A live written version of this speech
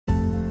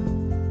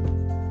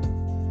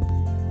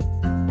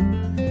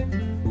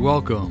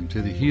Welcome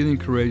to the Healing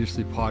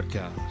Courageously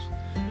podcast,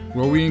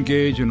 where we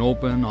engage in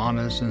open,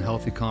 honest, and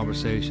healthy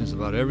conversations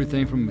about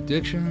everything from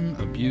addiction,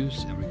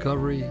 abuse, and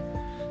recovery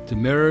to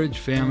marriage,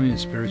 family, and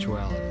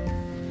spirituality.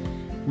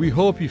 We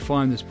hope you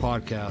find this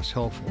podcast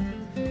helpful.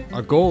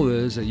 Our goal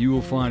is that you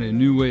will find a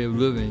new way of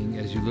living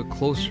as you look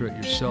closer at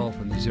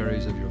yourself in these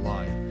areas of your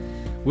life,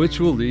 which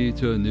will lead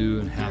to a new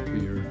and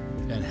happier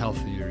and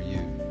healthier you.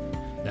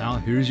 Now,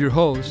 here's your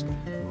host,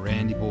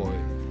 Randy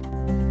Boyd.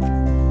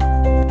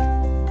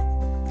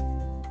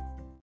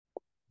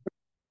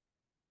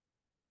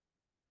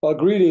 Well,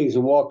 greetings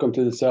and welcome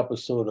to this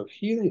episode of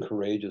Healing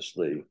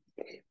Courageously.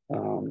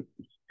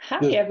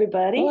 Hi,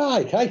 everybody.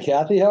 Hi,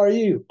 Kathy. How are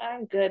you?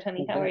 I'm good,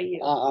 honey. How are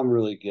you? I'm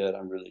really good.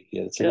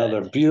 It's good.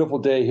 Another beautiful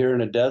day here in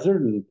the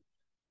desert, and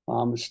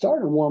it's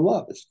starting to warm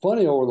up. It's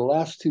funny, over the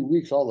last 2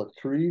 weeks, all the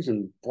trees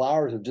and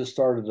flowers have just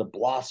started to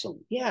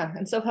blossom. Yeah,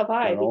 and so have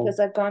I, because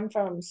I've gone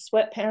from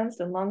sweatpants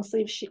and long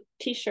sleeve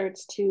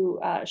t-shirts to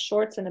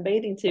shorts and a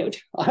bathing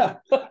suit. I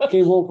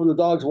came home from the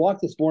dog's walk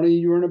this morning.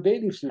 You were in a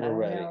bathing suit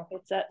already. Know.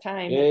 It's that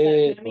time.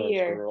 Hey, it's that time of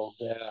year. Girl.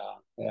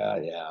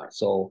 Yeah.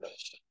 So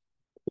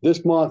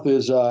this month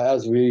is,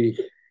 as we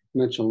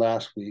mentioned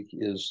last week,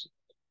 is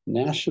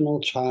National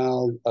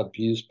Child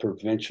Abuse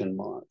Prevention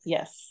Month.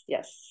 Yes.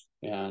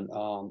 And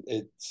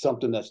it's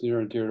something that's near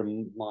and dear to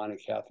mine and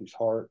Kathy's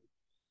heart.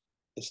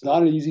 It's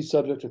not an easy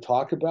subject to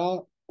talk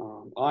about.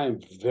 I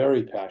am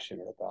very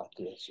passionate about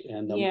this.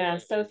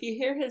 So if you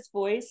hear his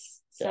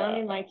voice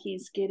sounding like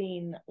he's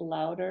getting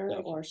louder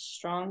or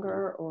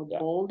stronger or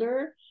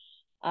bolder,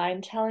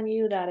 I'm telling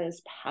you, that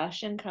is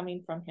passion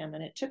coming from him.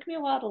 And it took me a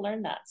while to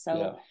learn that.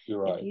 So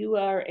you're right. If you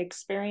are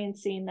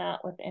experiencing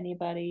that with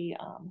anybody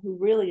who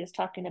really is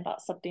talking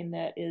about something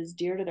that is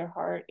dear to their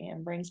heart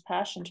and brings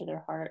passion to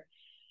their heart,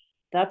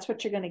 that's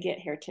what you're going to get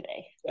here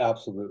today.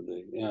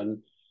 Absolutely. And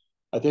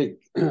I think,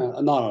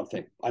 I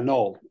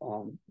know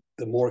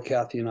the more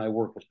Kathy and I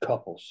work with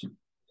couples,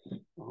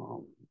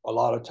 a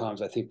lot of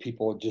times I think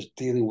people are just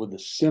dealing with the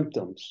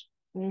symptoms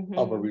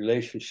of a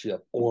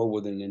relationship or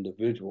with an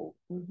individual.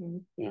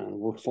 And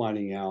we're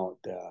finding out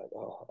that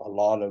a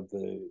lot of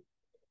the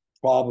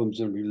problems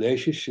in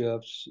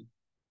relationships,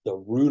 the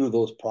root of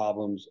those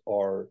problems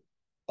are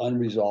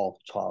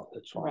unresolved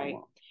childhood trauma. Right.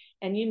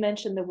 And you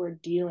mentioned the word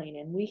dealing,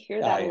 and we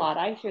hear that a lot.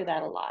 I hear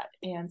that a lot.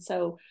 And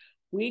so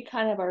we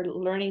kind of are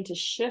learning to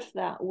shift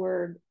that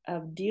word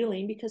of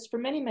dealing, because for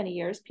many, many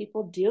years,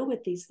 people deal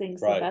with these things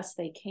the best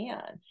they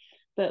can.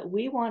 But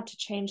we want to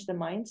change the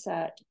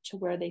mindset to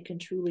where they can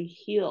truly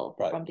heal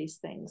from these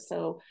things.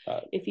 So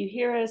if you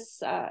hear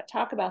us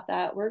talk about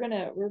that, we're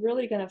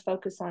really gonna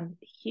focus on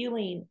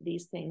healing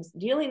these things.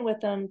 Dealing with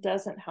them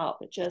doesn't help.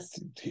 It's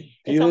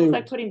almost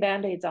like putting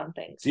Band-Aids on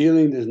things.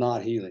 Dealing is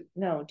not healing.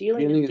 No,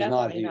 dealing is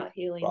definitely not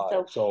healing.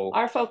 So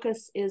our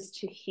focus is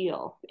to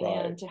heal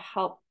and to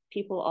help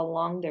people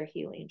along their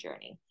healing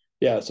journey.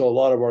 Yeah. So a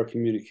lot of our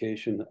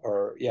communication,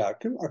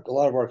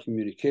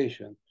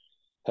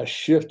 has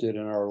shifted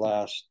in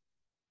our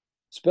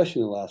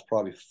especially in the last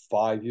probably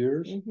 5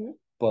 years,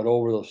 but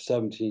over those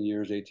 17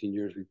 years, 18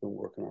 years, we've been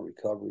working on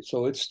recovery.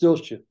 So it's still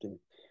shifting.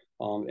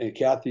 And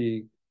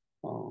Kathy,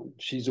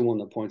 she's the one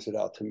that points it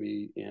out to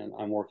me, and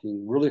I'm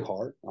working really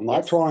hard. I'm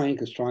not trying,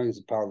 because trying is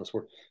a powerless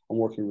word. I'm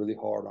working really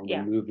hard on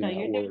removing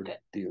that word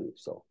dealing.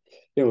 So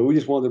anyway, we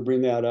just wanted to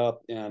bring that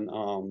up. And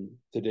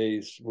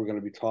we're going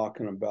to be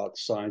talking about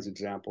signs,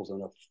 examples,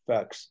 and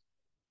effects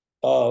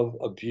of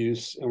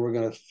abuse. And we're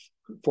going to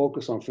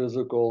focus on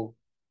physical,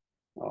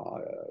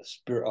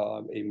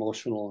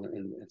 emotional,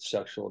 and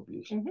sexual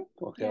abuse.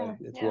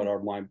 It's what our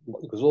mind,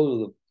 because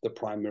those are the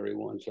primary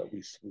ones that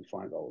we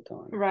find all the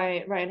time.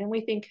 Right. And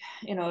we think,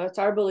 it's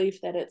our belief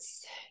that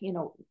it's,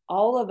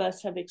 all of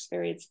us have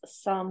experienced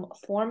some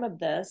form of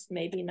this,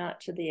 maybe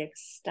not to the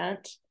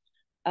extent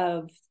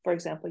of, for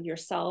example,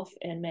 yourself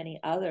and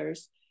many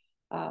others,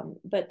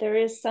 but there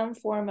is some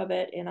form of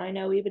it. And I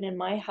know even in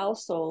my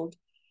household,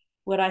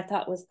 what I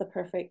thought was the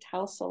perfect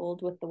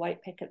household with the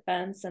white picket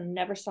fence and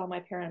never saw my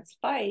parents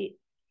fight,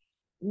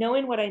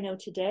 knowing what I know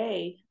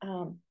today,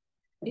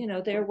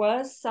 there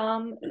was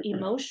some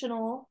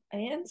emotional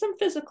and some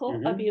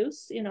physical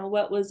abuse.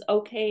 What was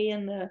okay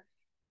in the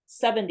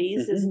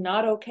 70s is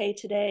not okay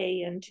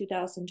today in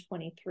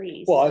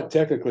 2023. Well,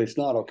 technically it's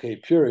not okay,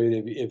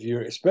 period.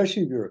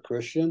 Especially if you're a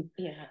Christian.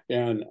 Yeah.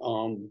 And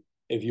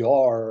if you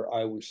are,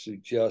 I would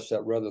suggest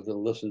that rather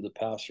than listen to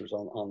pastors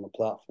on the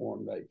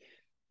platform, that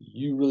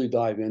you really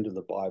dive into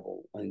the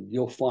Bible, and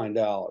you'll find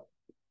out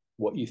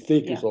what you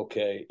think is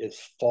okay is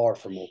far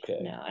from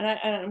okay. No,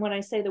 and when I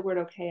say the word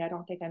okay, I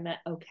don't think I meant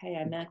okay.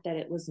 I meant that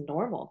it was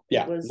normal.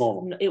 Yeah,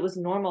 normal. It was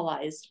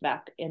normalized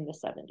back in the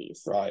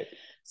 70s. Right.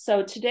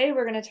 So today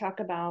we're going to talk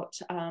about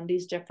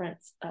these different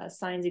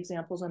signs,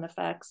 examples, and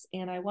effects.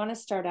 And I want to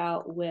start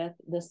out with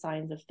the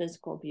signs of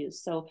physical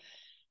abuse. So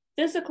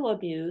physical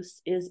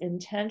abuse is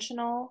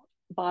intentional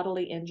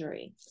bodily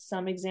injury.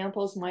 Some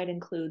examples might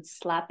include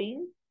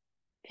slapping,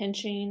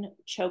 pinching,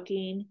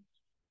 choking,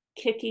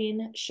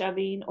 kicking,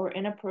 shoving, or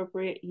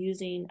inappropriate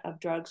using of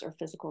drugs or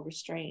physical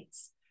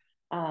restraints.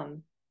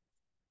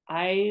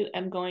 I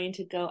am going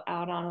to go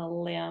out on a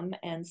limb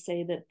and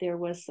say that there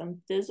was some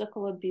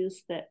physical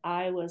abuse that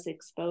I was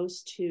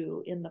exposed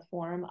to in the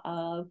form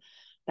of,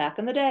 back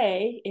in the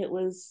day, it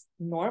was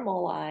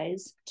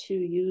normalized to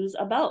use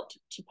a belt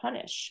to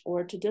punish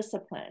or to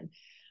discipline.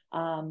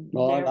 No,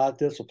 not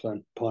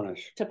discipline,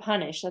 punish. To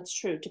punish, that's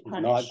true, to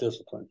punish. Not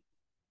discipline.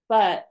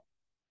 But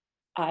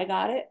I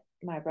got it.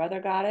 My brother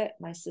got it.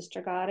 My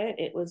sister got it.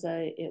 It was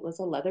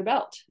a leather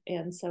belt.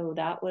 And so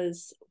that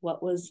was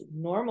what was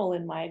normal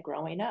in my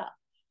growing up.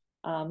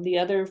 The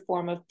other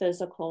form of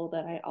physical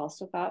that I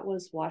also got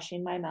was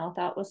washing my mouth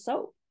out with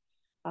soap.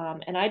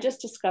 And I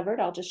just discovered,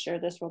 I'll just share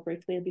this real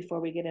briefly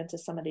before we get into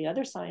some of the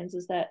other signs,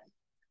 is that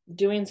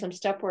doing some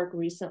step work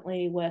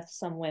recently with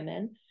some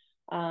women,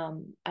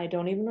 I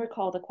don't even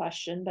recall the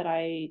question, but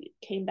I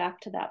came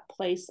back to that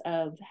place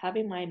of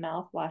having my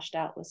mouth washed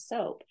out with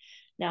soap.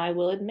 Now, I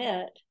will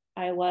admit,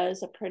 I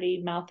was a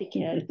pretty mouthy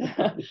kid.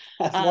 As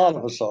a lot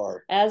of us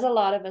are. As a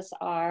lot of us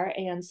are.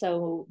 And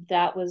so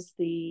that was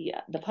the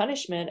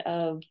punishment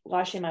of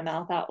washing my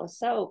mouth out with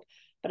soap.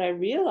 But I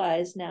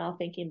realize now,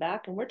 thinking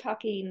back, and we're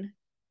talking,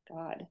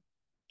 God,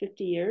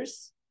 50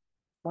 years,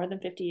 more than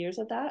 50 years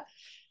of that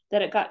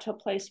it got to a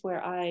place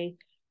where I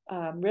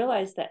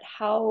realized that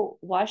how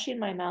washing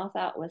my mouth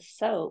out with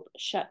soap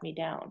shut me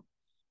down.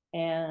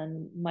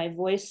 And my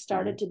voice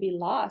started to be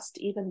lost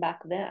even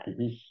back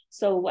then.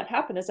 So what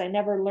happened is I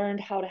never learned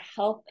how to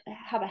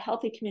have a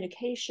healthy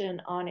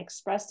communication on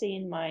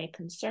expressing my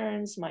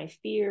concerns, my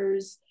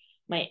fears,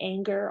 my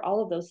anger,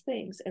 all of those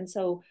things. And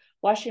so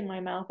washing my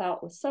mouth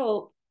out with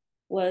soap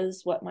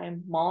was what my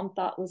mom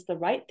thought was the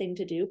right thing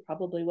to do,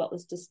 probably what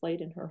was displayed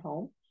in her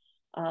home.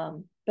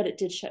 But it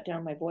did shut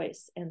down my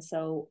voice. And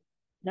so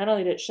not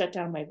only did it shut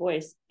down my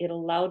voice, it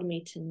allowed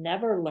me to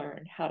never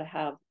learn how to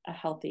have a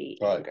healthy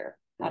anger,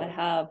 how to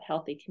have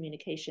healthy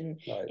communication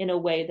in a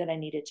way that I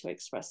needed to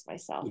express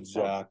myself.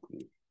 Exactly.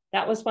 So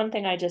that was one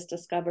thing I just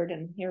discovered.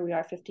 And here we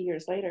are 50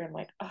 years later. I'm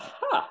like,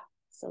 aha,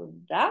 so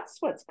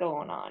that's what's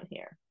going on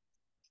here.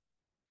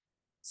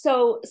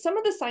 So some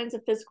of the signs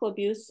of physical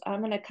abuse, I'm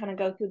going to kind of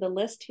go through the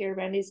list here.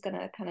 Randy's going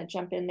to kind of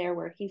jump in there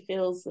where he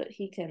feels that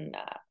he can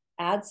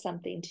add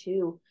something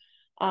to.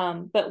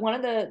 But one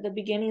of the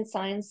beginning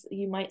signs,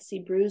 you might see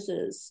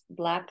bruises,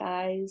 black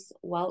eyes,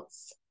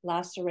 welts,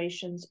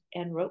 lacerations,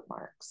 and rope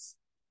marks.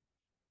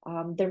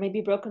 There may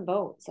be broken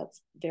bones.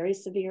 That's very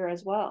severe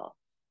as well.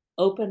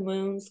 Open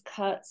wounds,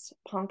 cuts,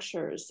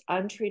 punctures,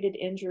 untreated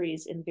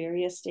injuries in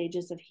various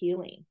stages of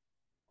healing.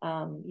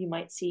 You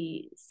might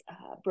see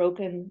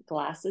broken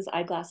glasses,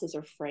 eyeglasses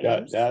or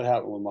frames. That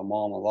happened with my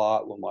mom a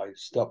lot, when my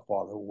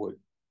stepfather would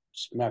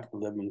smack the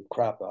living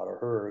crap out of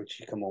her and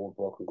she'd come home with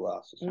broken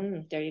glasses.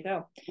 There you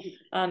go.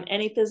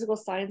 Any physical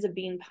signs of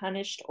being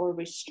punished or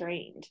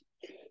restrained.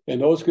 And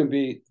those can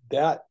be,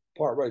 that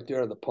part right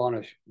there,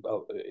 the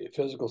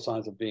physical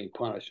signs of being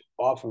punished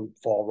often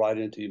fall right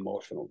into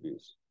emotional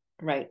abuse.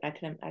 Right. I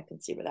can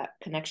see where that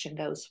connection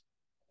goes.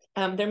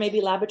 There may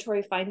be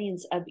laboratory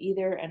findings of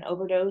either an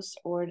overdose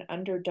or an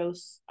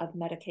underdose of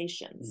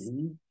medications.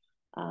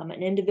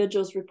 An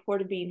individual is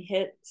reported being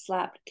hit,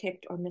 slapped,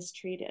 kicked, or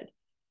mistreated.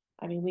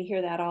 I mean, we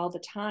hear that all the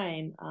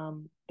time,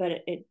 but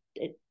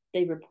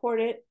they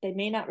report it. They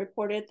may not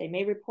report it. They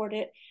may report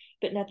it,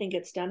 but nothing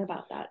gets done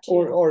about that too.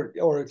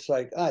 Or it's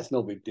like, it's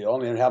no big deal. I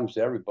mean, it happens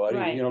to everybody.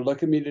 Right. You know,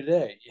 look at me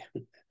today.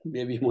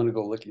 Maybe you want to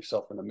go look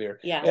yourself in the mirror.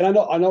 Yeah. And I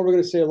know we're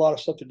going to say a lot of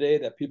stuff today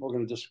that people are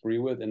going to disagree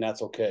with, and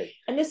that's okay.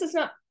 And this is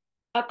not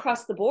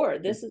across the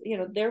board. This is,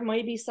 there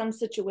may be some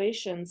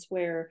situations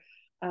where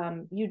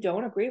you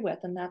don't agree with,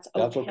 and that's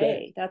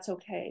okay. That's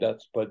okay.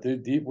 But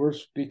we're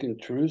speaking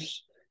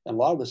truths. And a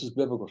lot of this is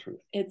biblical truth.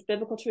 It's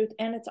biblical truth,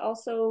 and it's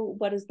also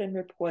what has been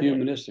reported.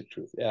 Humanistic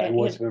truth, and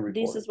what's been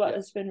reported. This is what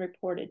has been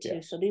reported too.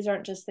 Yes. So these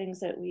aren't just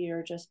things that we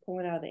are just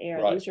pulling out of the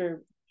air. Right. These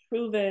are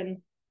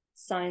proven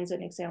signs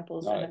and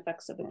examples and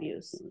effects of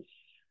abuse.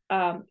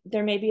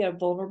 There may be a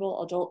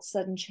vulnerable adult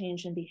sudden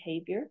change in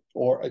behavior.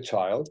 Or a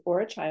child.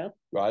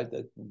 Right.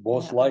 That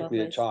most likely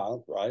a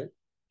child, right?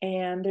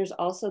 And there's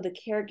also the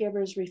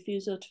caregiver's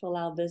refusal to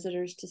allow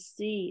visitors to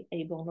see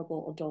a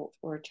vulnerable adult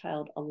or a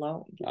child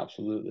alone.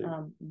 Absolutely.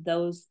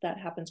 That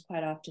happens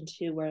quite often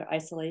too, where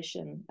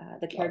isolation,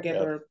 the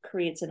caregiver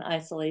creates an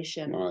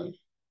isolation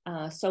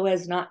so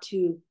as not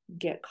to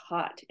get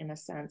caught in a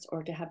sense,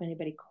 or to have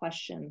anybody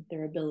question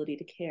their ability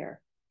to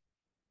care.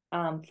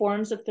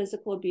 Forms of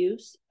physical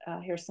abuse.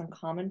 Here's some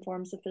common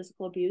forms of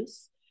physical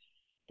abuse.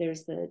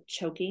 There's the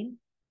choking,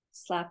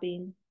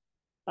 slapping,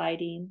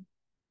 biting,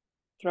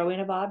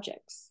 throwing of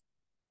objects.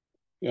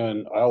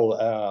 And I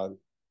will add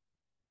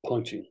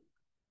punching,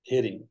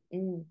 hitting.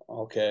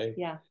 Okay.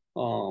 Yeah.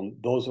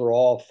 Those are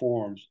all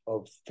forms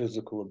of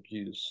physical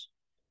abuse.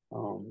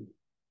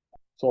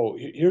 So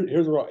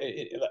here's what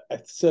I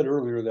said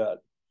earlier, that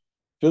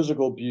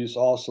physical abuse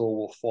also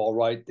will fall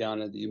right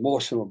down into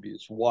emotional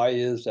abuse. Why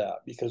is that?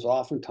 Because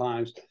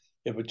oftentimes,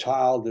 if a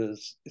child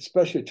is,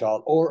 especially a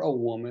child or a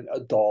woman,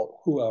 adult,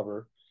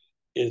 whoever,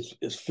 is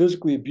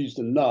physically abused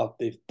enough,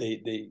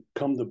 they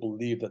come to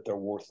believe that they're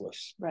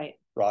worthless. Right.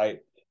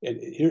 And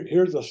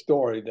here's a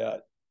story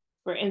that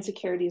Where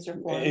insecurities are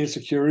formed.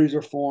 Insecurities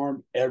are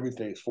formed.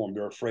 Everything's formed.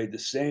 They're afraid to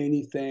say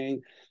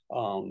anything.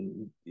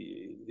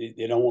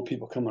 They don't want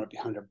people coming up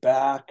behind their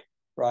back,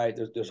 right?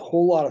 There's a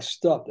whole lot of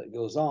stuff that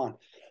goes on.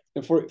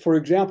 And for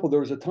example, there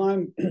was a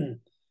time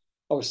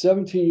I was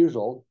 17 years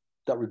old,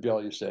 that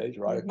rebellious age,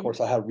 right? Mm-hmm. Of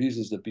course, I had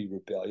reasons to be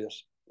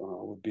rebellious,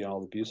 with being all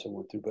the abuse I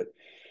went through. But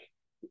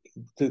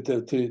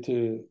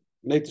to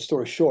make the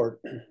story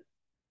short,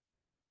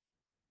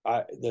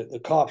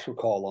 the cops were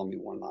called on me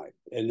one night,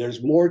 and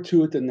there's more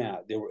to it than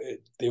that.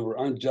 They were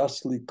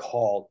unjustly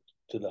called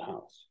to the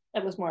house.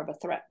 It was more of a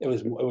threat. It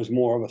was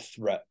more of a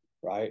threat,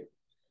 right?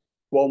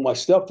 Well, my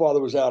stepfather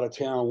was out of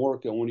town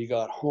working. When he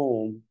got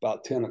home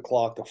about 10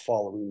 o'clock the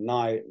following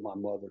night, my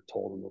mother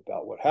told him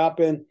about what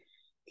happened.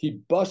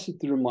 He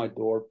busted through my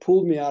door,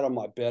 pulled me out of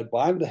my bed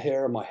by the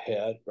hair of my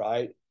head,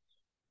 right,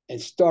 and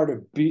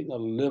started beating the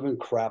living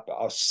crap out.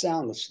 I was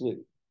sound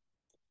asleep.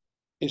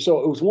 And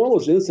so it was one of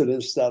those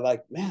incidents that,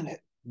 like, man,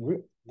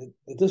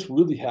 did this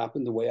really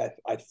happen the way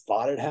I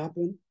thought it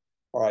happened,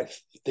 or I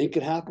think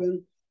it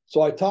happened?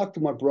 So I talked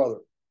to my brother,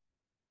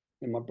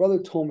 and my brother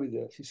told me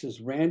this. He says,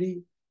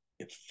 Randy,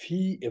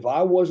 if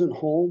I wasn't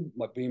home,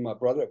 being my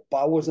brother, if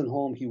I wasn't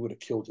home, he would have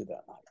killed you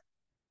that night.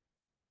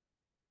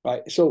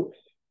 Right? So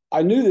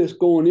I knew this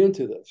going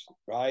into this,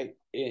 right?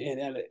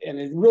 And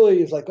it really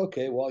is like,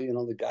 okay, well,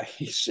 the guy,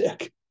 he's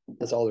sick.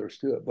 That's all there is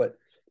to it. But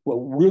what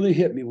really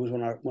hit me was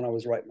when I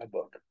was writing my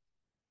book.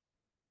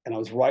 And I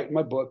was writing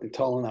my book and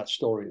telling that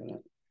story in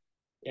it.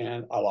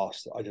 And I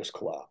lost it. I just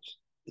collapsed.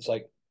 It's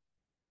like,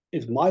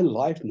 is my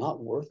life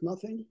not worth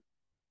nothing?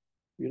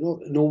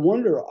 No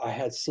wonder I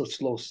had such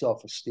low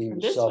self-esteem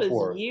and self-worth. This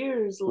was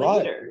years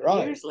later.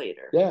 Right. Years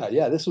later. Yeah.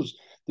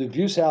 The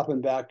abuse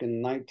happened back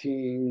in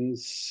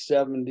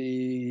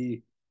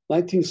 1970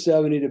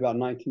 to about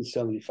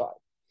 1975.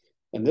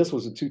 And this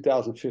was in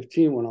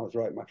 2015 when I was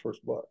writing my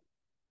first book.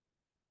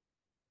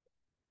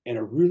 And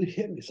it really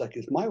hit me. It's like,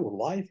 is my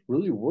life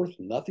really worth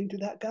nothing to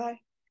that guy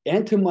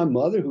and to my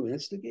mother who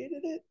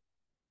instigated it?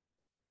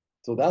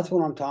 So that's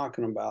what I'm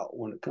talking about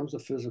when it comes to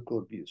physical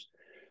abuse.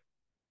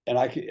 And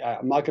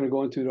I'm not going to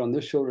go into it on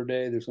this show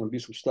today. There's going to be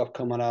some stuff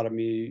coming out of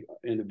me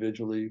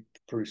individually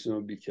pretty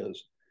soon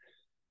because,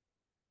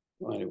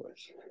 well,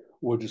 anyways,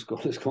 let's go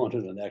on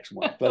to the next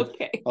one. But,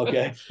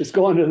 okay. Let's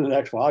go on to the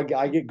next one.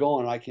 I get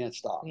going. I can't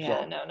stop.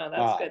 Yeah, so, no,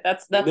 that's good.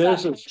 That's that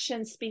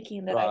action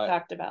speaking that I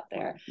talked about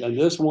there. And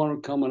this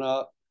one coming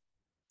up.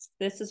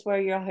 This is where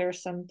you'll hear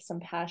some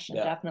passion,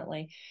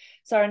 definitely.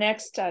 So our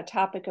next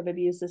topic of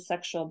abuse is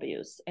sexual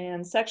abuse.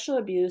 And sexual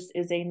abuse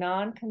is a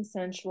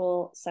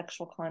non-consensual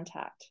sexual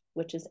contact,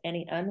 which is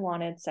any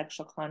unwanted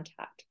sexual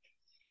contact.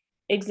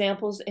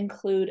 Examples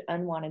include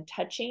unwanted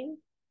touching,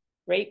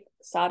 rape,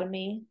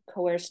 sodomy,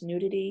 coerced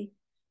nudity,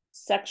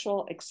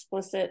 sexual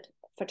explicit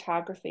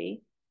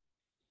photography.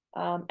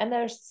 And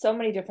there's so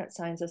many different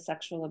signs of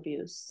sexual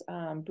abuse.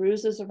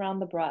 Bruises around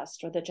the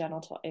breast or the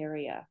genital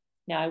area.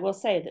 Now, I will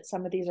say that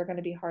some of these are going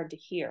to be hard to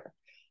hear,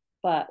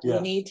 but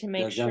we need to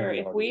make sure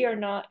if we are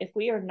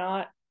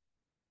not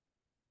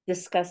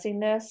discussing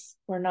this,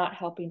 we're not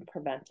helping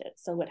prevent it.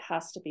 So it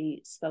has to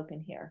be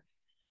spoken here.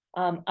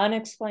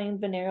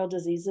 Unexplained venereal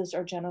diseases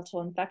or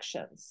genital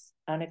infections,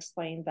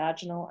 unexplained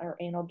vaginal or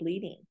anal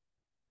bleeding,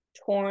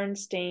 torn,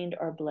 stained,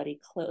 or bloody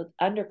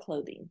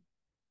underclothing,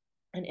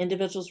 an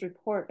individual's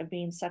report of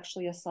being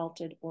sexually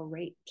assaulted or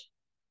raped,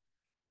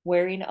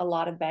 wearing a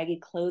lot of baggy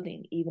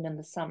clothing, even in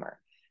the summer.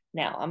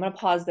 Now, I'm going to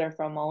pause there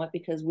for a moment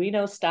because we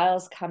know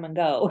styles come and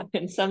go,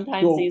 and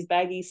sometimes these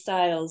baggy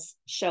styles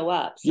show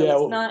up.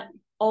 So it's not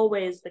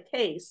always the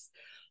case,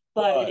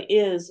 but it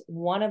is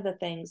one of the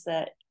things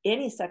that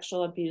any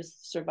sexual abuse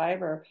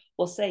survivor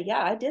will say,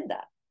 yeah, I did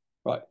that.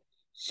 Right.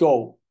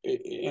 So,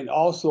 and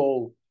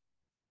also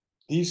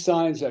these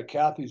signs that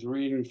Kathy's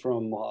reading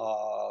from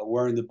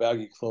wearing the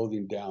baggy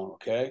clothing down,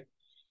 okay?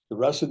 The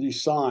rest of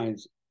these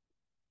signs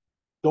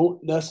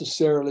don't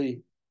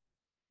necessarily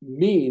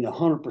mean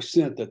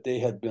 100% that they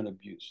had been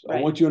abused. Right.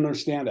 I want you to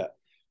understand that.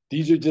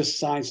 These are just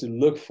signs to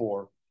look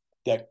for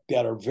that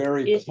are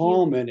very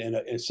common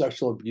in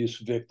sexual abuse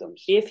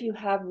victims. If you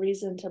have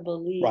reason to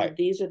believe,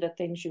 these are the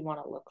things you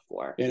want to look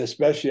for. And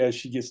especially as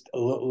she gets a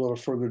little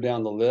further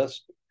down the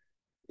list,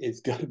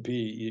 it's going to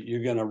be,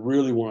 you're going to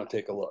really want to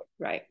take a look.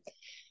 Right.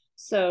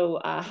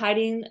 So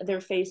hiding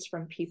their face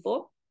from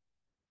people,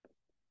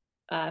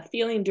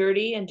 feeling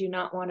dirty and do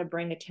not want to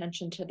bring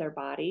attention to their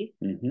body.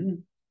 Mm-hmm.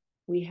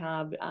 We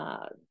have,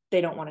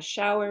 they don't want to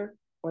shower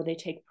or they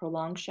take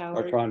prolonged showers.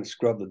 Or trying to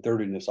scrub the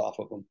dirtiness off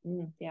of them.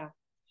 Yeah.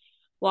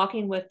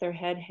 Walking with their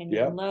head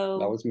hanging low.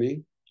 That was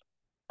me.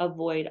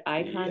 Avoid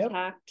eye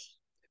contact.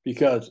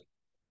 Because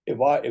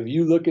if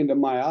you look into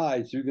my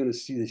eyes, you're going to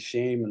see the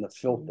shame and the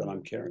filth that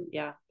I'm carrying.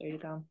 Yeah, there you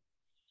go.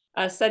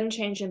 Sudden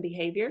change in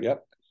behavior.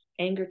 Yep.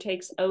 Anger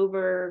takes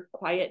over,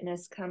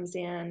 quietness comes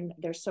in.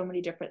 There's so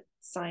many different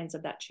signs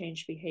of that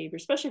changed behavior,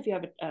 especially if you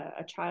have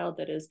a child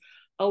that is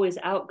always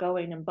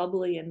outgoing and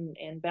bubbly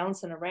and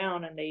bouncing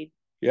around and they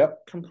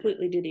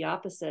completely do the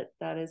opposite.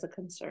 That is a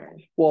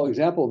concern. Well,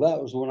 example of that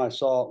was when we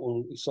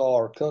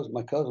saw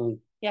my cousin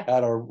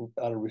at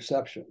a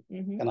reception.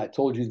 And I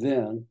told you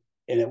then,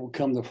 and it would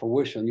come to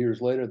fruition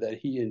years later, that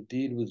he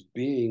indeed was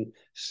being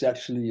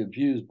sexually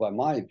abused by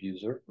my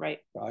abuser. Right.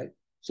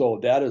 So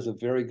that is a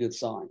very good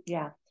sign.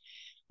 Yeah.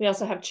 We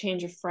also have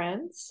change of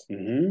friends.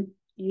 Mm-hmm.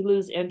 You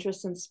lose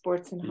interest in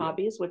sports and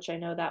hobbies, which I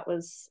know that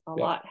was a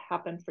lot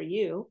happened for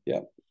you. Yeah.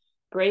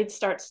 Grades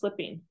start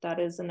slipping. That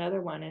is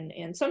another one.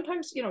 And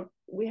sometimes,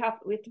 we have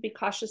to be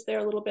cautious there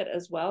a little bit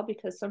as well,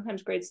 because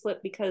sometimes grades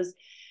slip because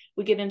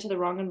we get into the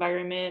wrong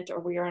environment or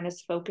we aren't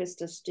as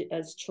focused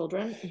as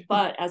children.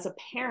 But as a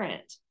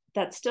parent,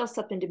 that's still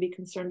something to be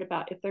concerned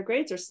about. If their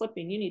grades are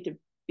slipping, you need to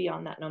be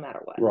on that no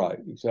matter what. Right,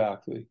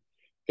 exactly.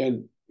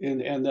 And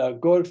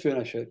go ahead and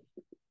finish it.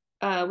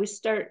 We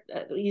start,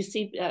 you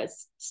see,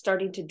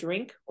 starting to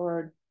drink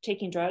or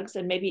taking drugs,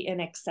 and maybe in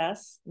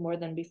excess more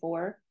than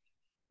before.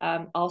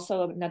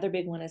 Also, another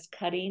big one is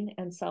cutting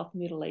and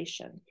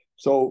self-mutilation.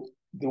 So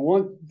the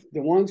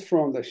ones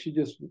from that she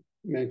just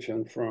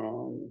mentioned,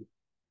 from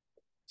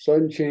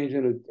sudden change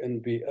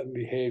in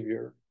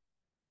behavior,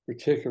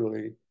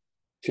 particularly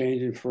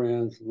change in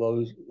friends,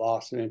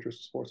 loss in interest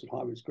in sports and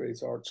hobbies, grades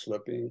start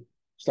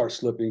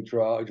slipping,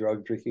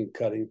 drug drinking,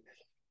 cutting.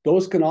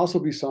 Those can also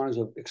be signs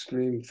of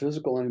extreme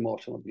physical and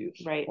emotional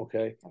abuse. Right.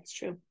 Okay. That's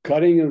true.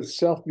 Cutting and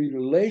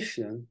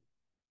self-mutilation.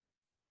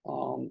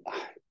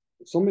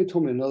 Somebody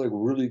told me another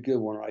really good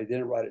one. I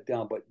didn't write it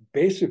down, but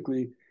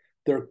basically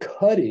they're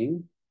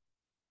cutting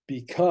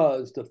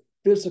because the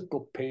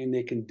physical pain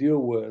they can deal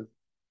with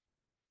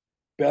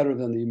better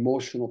than the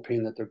emotional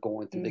pain that they're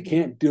going through. They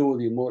can't deal with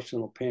the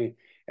emotional pain.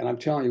 And I'm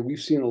telling you, we've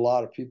seen a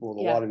lot of people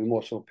with a lot of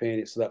emotional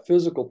pain. So that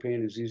physical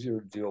pain is easier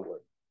to deal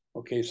with.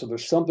 Okay, so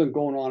there's something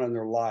going on in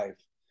their life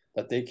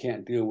that they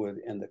can't deal with,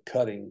 and the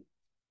cutting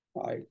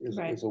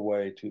is a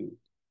way to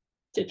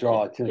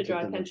draw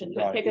attention.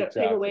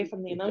 Take away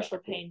from the emotional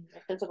pain, the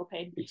physical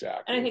pain.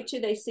 Exactly. And I think too,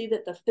 they see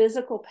that the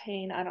physical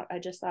pain, I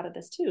just thought of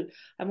this too.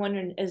 I'm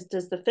wondering,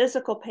 does the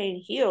physical pain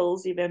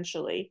heals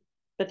eventually,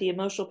 but the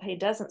emotional pain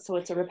doesn't, so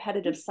it's a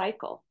repetitive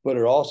cycle. But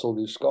it also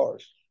leaves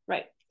scars.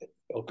 Right.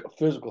 A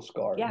physical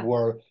scar,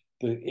 where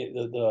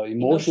the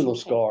emotional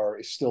scar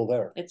is still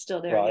there. It's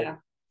still there, right?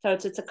 So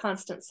it's a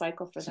constant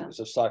cycle for them. It's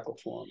a cycle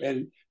for them.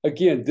 And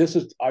again, a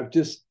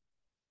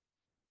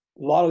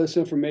lot of this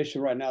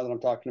information right now that I'm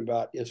talking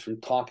about is from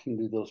talking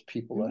to those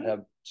people that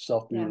have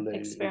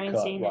self-mutilated,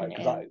 experiencing,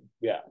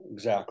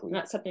 exactly.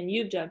 Not something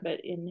you've done,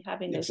 but in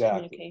having those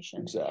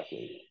communications.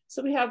 Exactly.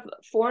 So we have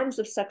forms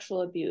of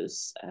sexual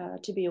abuse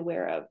to be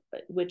aware of,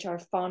 which are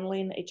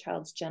fondling a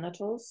child's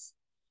genitals,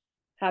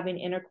 having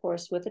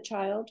intercourse with a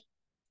child,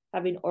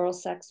 having oral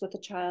sex with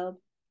a child,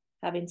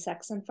 having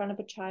sex in front of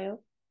a child,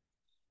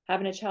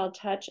 having a child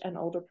touch an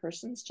older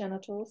person's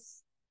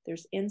genitals.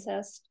 There's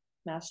incest,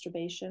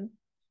 masturbation,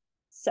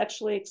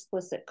 sexually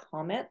explicit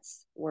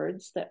comments,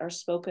 words that are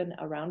spoken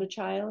around a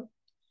child,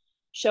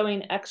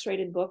 showing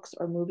X-rated books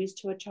or movies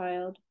to a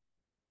child.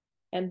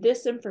 And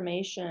this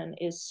information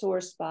is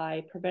sourced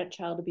by Prevent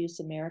Child Abuse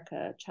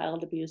America,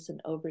 Child Abuse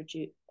and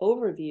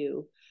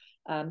Overview,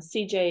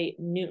 CJ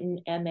Newton,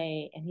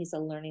 MA, and he's a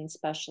learning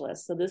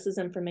specialist. So this is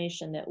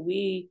information that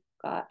we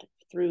got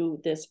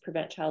through this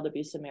Prevent Child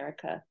Abuse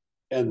America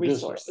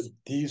resource.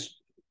 These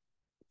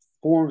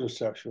forms of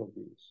sexual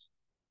abuse,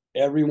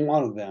 every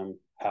one of them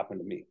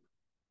happened to me.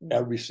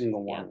 Every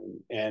single one of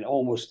them, and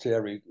almost to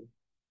every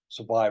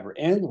survivor,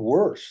 and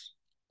worse.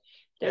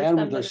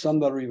 There's some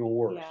that are even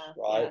worse,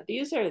 right?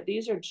 Yeah.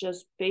 These are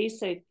just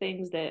basic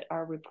things that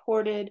are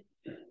reported,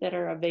 that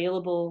are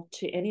available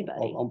to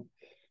anybody.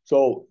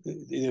 So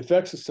the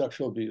effects of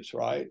sexual abuse,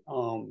 right?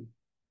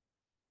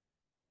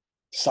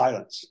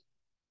 Silence,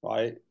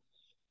 right?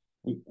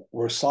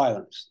 We're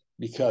silenced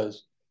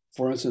because,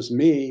 for instance,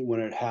 me, when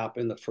it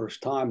happened the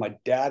first time, my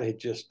dad had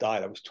just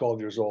died. I was 12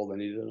 years old and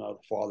needed another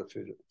father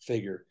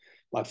figure.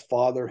 My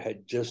father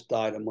had just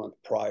died a month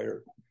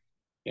prior.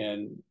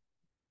 And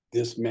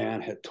this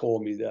man had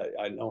told me that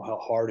I know how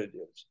hard it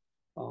is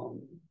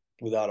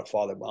without a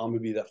father, but I'm going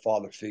to be that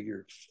father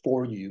figure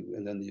for you.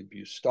 And then the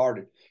abuse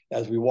started.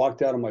 As we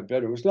walked out of my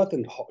bedroom,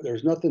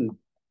 there's nothing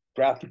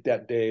graphic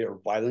that day or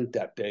violent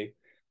that day.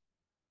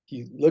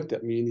 He looked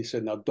at me and he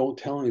said, "Now don't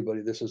tell anybody.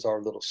 This is our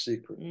little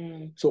secret."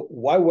 So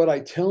why would I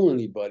tell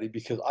anybody?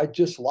 Because I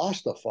just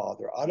lost a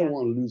father. I don't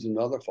want to lose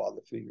another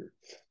father figure.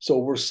 So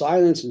we're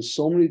silenced in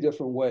so many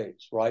different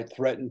ways, right?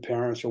 Threatened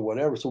parents or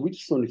whatever. So we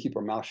just learn to keep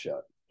our mouth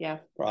shut. Yeah.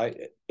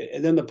 Right.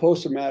 And then the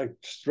post-traumatic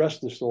stress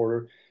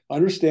disorder.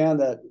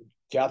 Understand that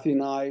Kathy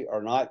and I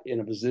are not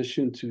in a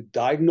position to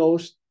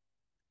diagnose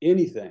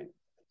anything.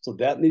 So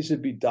that needs to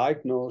be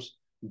diagnosed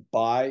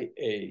by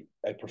a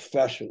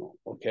professional.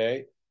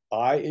 Okay.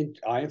 I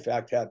in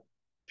fact had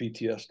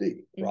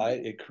PTSD,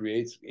 right? It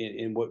creates,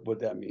 and what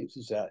that means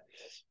is that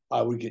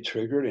I would get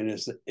triggered, and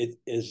it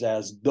is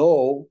as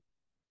though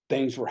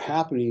things were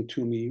happening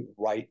to me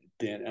right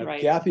then. And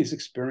Kathy's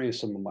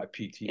experienced some of my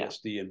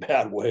PTSD in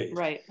bad ways.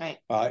 Right.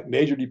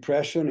 Major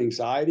depression,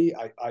 anxiety.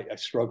 I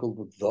struggled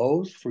with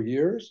those for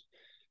years.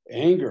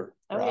 Anger,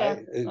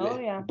 right?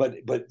 Yeah.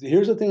 But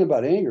here's the thing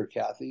about anger,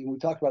 Kathy. We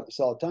talk about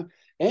this all the time.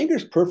 Anger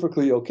is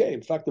perfectly okay.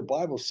 In fact, the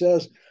Bible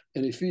says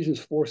in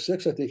Ephesians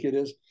 4:6, I think it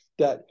is,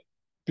 that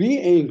be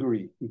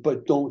angry,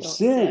 but don't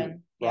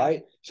sin.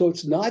 Right? Yeah. So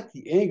it's not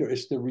the anger,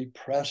 it's the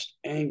repressed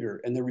anger.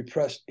 And the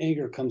repressed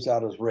anger comes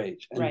out as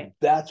rage. And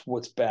that's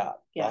what's bad,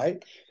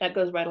 right? That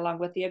goes right along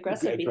with the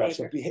aggressive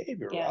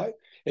behavior. Right?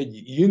 And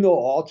you know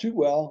all too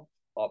well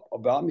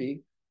about me,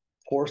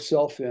 poor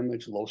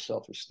self-image, low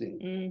self-esteem.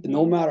 Mm-hmm.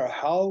 No matter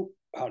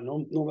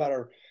no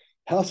matter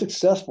how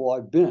successful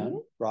I've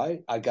been,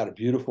 right? I got a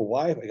beautiful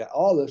wife, I got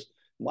all this.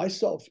 My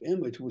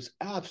self-image was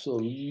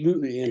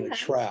absolutely in the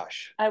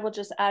trash. I will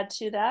just add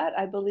to that.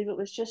 I believe it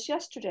was just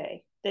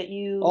yesterday that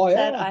you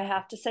said, I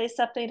have to say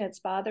something, it's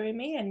bothering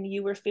me. And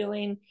you were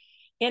feeling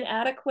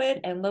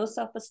inadequate and low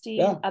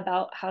self-esteem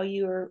about how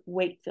your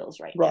weight feels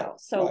right now.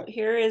 So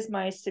here is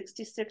my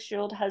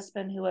 66-year-old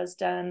husband who has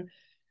done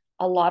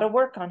a lot of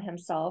work on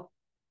himself,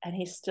 and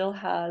he still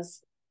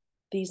has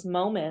these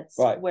moments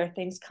where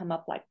things come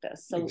up like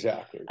this. So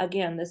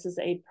again, this is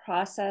a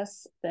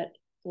process that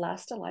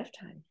lasts a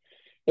lifetime.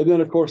 And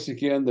then, of course,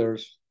 again,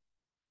 there's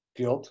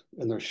guilt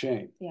and there's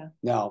shame. Yeah.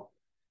 Now,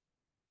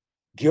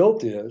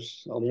 guilt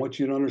is, I want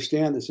you to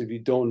understand this if you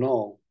don't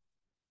know,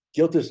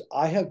 guilt is,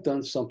 I have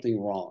done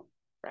something wrong.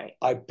 Right.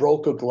 I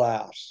broke a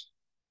glass.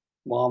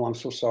 Mom, I'm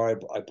so sorry.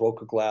 I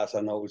broke a glass.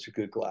 I know it was a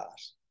good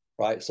glass.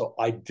 Right. So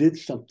I did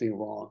something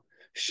wrong.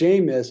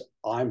 Shame is,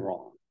 I'm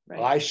wrong. Right.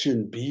 I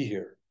shouldn't be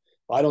here.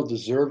 I don't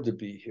deserve to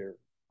be here.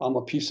 I'm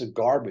a piece of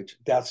garbage.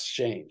 That's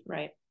shame.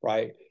 Right.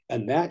 Right.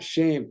 And that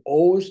shame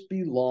always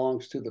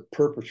belongs to the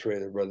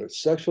perpetrator, whether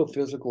it's sexual,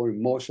 physical,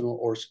 emotional,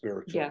 or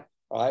spiritual. Yeah.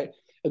 Right.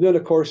 And then,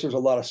 of course, there's a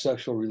lot of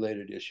sexual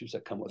related issues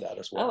that come with that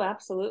as well. Oh,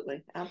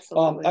 absolutely.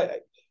 Absolutely.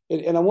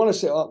 And I want to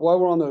say, while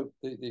we're on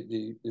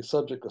the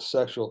subject of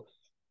sexual,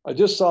 I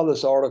just saw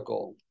this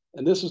article,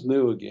 and this is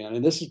new again.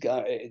 And this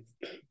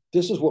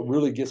is what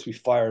really gets me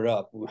fired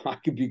up. I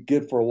could be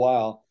good for a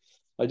while.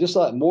 I just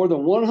saw more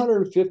than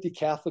 150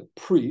 Catholic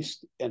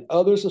priests and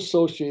others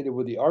associated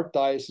with the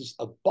Archdiocese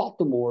of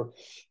Baltimore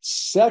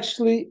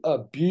sexually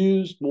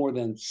abused more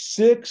than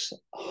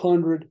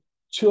 600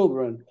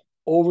 children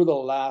over the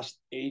last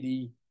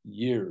 80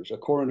 years,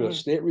 according to a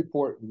state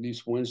report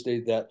released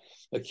Wednesday that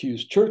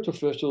accused church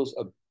officials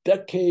of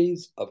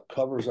decades of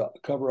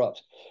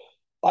cover-ups.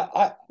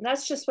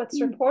 That's just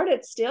what's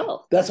reported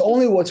still. That's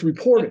only what's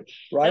reported,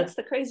 right? That's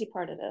the crazy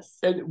part of this.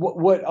 And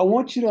what I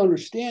want you to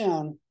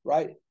understand,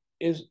 right,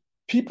 is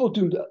people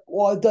do,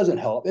 well, it doesn't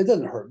help. It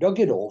doesn't hurt. They'll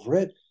get over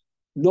it.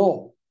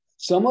 No.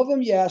 Some of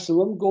them, yeah, some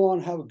of them go on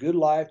and have a good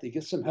life. They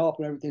get some help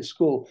and everything's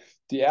cool.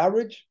 The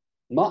average,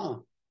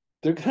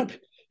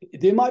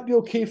 they might be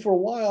okay for a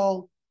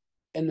while,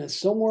 and then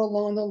somewhere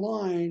along the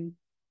line,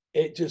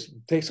 it just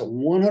takes a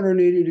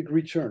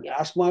 180-degree turn. Yeah.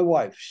 Ask my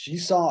wife. She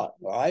saw it,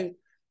 right?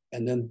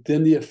 And then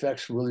the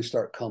effects really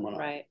start coming on.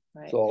 Right.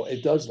 So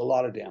it does a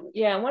lot of damage.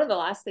 Yeah, and one of the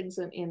last things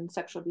in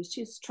sexual abuse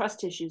too is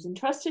trust issues. And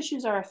trust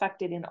issues are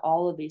affected in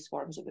all of these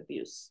forms of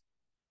abuse: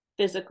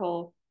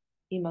 physical,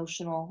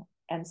 emotional,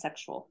 and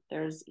sexual.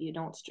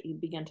 You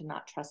begin to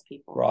not trust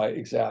people. Right,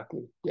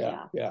 exactly.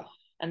 Yeah.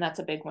 And that's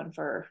a big one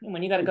for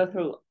when you got to go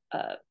through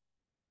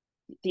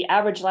the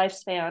average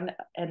lifespan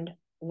and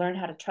learn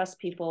how to trust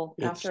people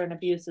after an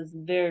abuse is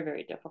very,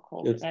 very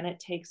difficult. And it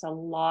takes a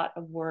lot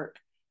of work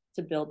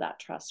to build that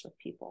trust with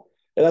people.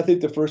 And I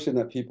think the first thing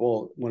that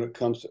people, when it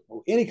comes to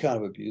any kind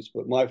of abuse,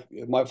 but my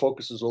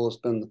focus has always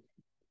been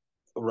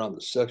around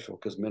the sexual,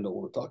 because men don't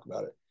want to talk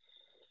about it,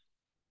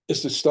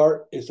 is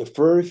the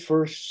very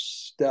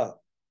first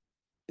step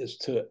is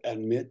to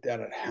admit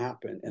that it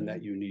happened and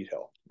that you need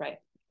help. Right.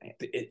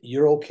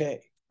 You're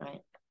okay.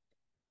 Right.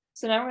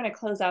 So now we're going to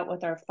close out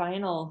with our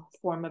final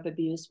form of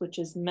abuse, which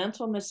is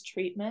mental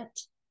mistreatment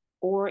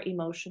or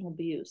emotional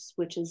abuse,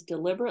 which is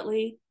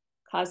deliberately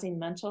causing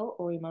mental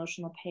or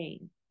emotional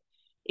pain.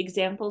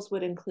 Examples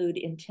would include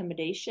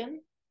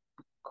intimidation,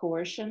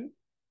 coercion,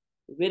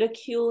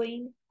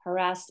 ridiculing,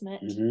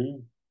 harassment,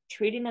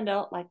 treating an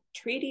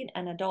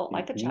adult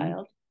like a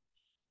child,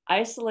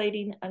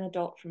 isolating an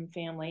adult from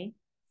family,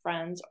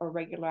 friends, or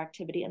regular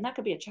activity. And that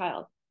could be a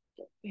child.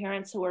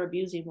 Parents who are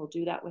abusing will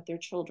do that with their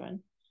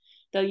children.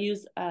 They'll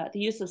use the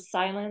use of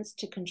silence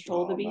to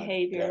control the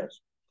behavior,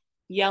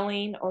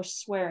 yelling or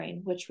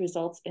swearing, which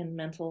results in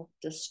mental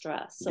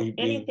distress. So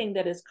anything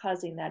that is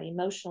causing that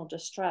emotional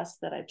distress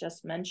that I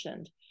just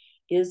mentioned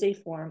is a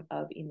form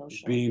of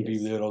emotional abuse.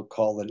 Being belittled,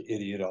 called an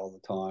idiot all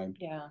the time.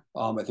 Yeah.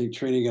 I think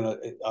treating an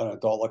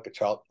adult like a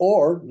child,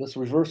 or let's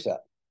reverse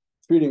that,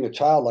 treating a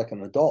child like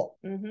an adult,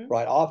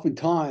 right?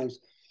 Oftentimes,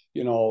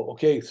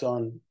 okay,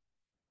 son,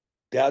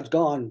 Dad's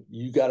gone.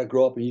 You got to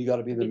grow up and you got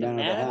to be the man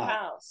of the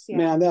house. Yeah.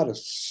 Man, that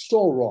is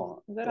so wrong.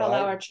 We've got to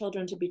allow our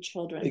children to be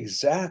children.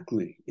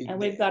 Exactly. And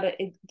we've got to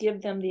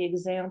give them the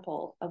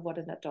example of what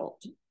an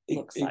adult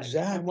looks like.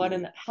 And what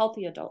a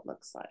healthy adult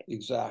looks like.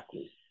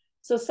 Exactly.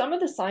 So some of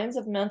the signs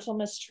of mental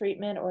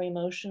mistreatment or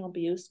emotional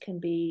abuse can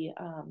be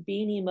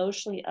being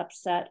emotionally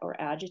upset or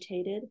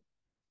agitated,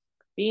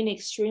 being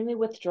extremely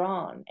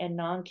withdrawn and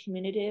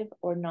non-communicative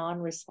or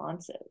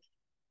non-responsive,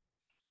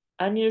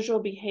 Unusual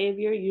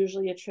behavior,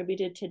 usually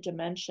attributed to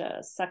dementia,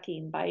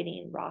 sucking,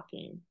 biting,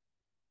 rocking.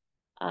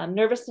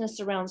 Nervousness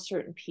around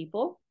certain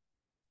people,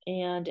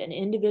 and an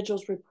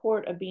individual's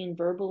report of being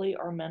verbally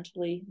or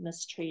mentally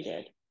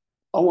mistreated.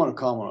 I want to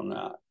comment on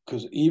that,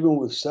 because even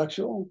with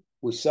sexual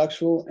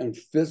and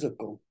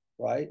physical,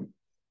 right?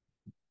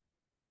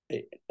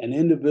 An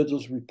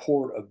individual's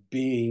report of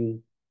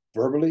being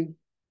verbally,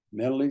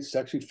 mentally,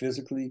 sexually,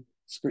 physically,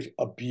 spiritually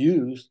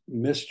abused,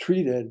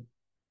 mistreated,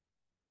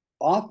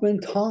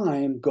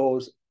 oftentimes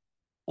goes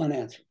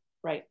unanswered.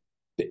 Right.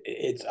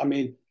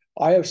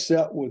 I have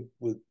sat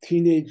with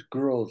teenage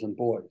girls and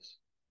boys.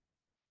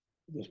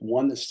 There's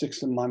one that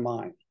sticks in my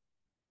mind.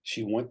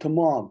 She went to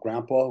mom.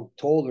 Grandpa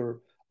told her,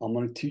 I'm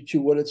going to teach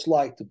you what it's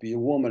like to be a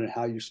woman and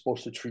how you're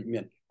supposed to treat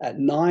men. At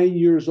 9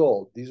 years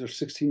old, these are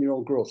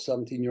 16-year-old girls,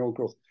 17-year-old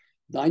girls.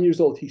 9 years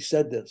old, he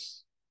said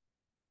this.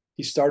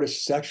 He started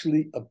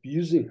sexually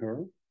abusing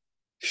her.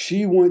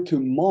 She went to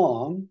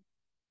mom.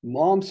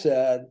 Mom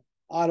said,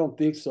 I don't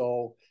think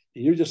so.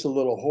 You're just a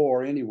little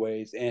whore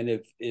anyways. And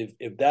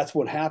if that's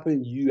what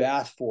happened, you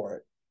asked for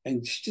it.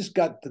 And she just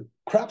got the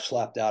crap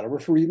slapped out of her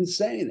for even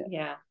saying it.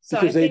 Yeah. So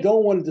because they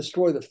don't want to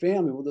destroy the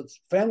family. Well, the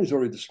family's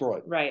already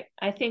destroyed. Right.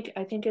 I think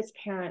it's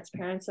parents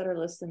that are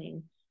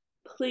listening.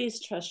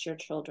 Please trust your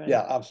children.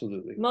 Yeah,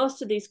 absolutely.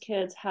 Most of these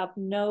kids have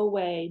no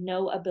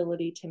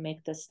ability to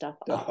make this stuff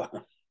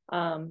up.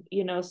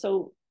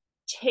 So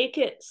take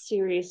it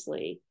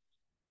seriously.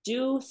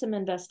 Do some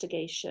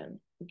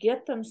investigation.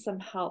 Get them some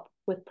help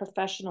with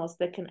professionals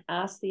that can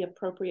ask the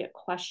appropriate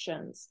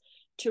questions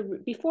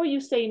before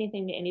you say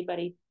anything to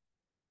anybody.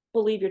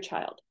 Believe your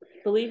child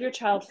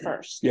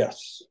first.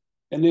 Yes.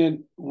 And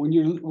then when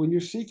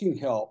you're seeking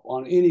help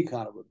on any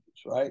kind of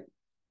abuse, right?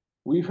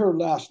 We heard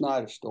last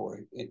night a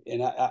story,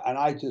 and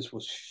I just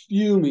was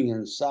fuming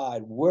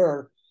inside,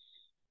 where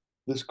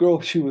this girl,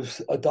 she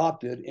was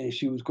adopted and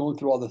she was going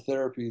through all the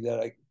therapy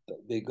that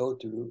they go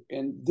through.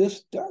 And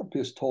this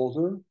therapist told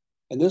her,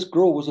 and this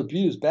girl was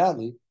abused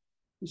badly.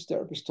 This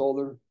therapist told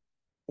her,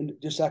 and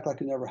just act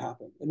like it never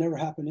happened. It never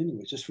happened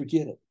anyway. Just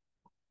forget it.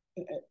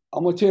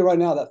 I'm going to tell you right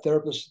now, that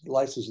therapist's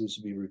license needs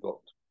to be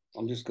revoked.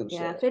 I'm just going to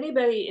say.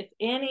 If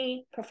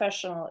any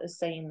professional is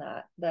saying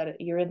that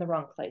you're in the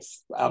wrong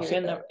place.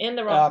 Absolutely. You're in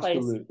the wrong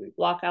Absolutely. place.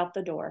 Walk out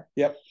the door.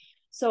 Yep.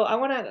 So I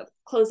want to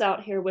close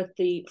out here with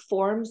the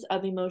forms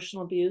of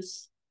emotional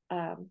abuse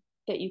that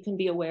you can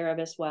be aware of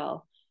as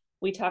well.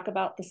 We talk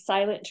about the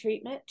silent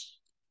treatment.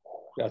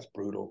 That's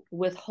brutal.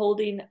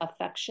 Withholding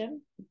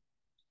affection.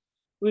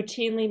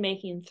 Routinely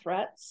making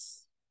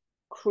threats.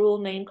 Cruel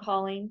name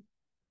calling.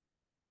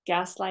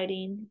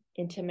 Gaslighting.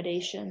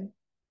 Intimidation.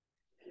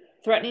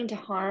 Threatening to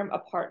harm a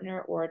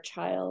partner or a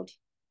child.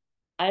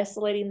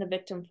 Isolating the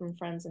victim from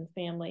friends and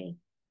family.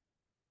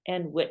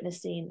 And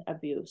witnessing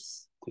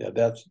abuse. Yeah,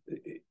 that's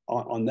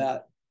on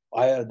that.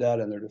 I added that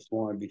in there this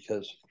morning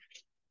because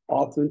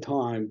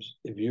oftentimes,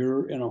 if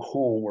you're in a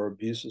home where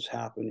abuse is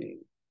happening,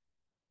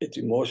 it's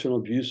emotional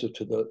abusive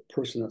to the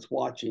person that's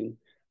watching.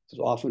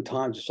 Because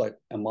oftentimes it's like,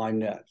 am I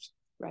next?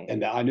 Right.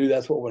 And I knew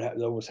that's what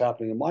was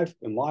happening in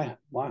my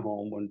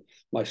home when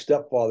my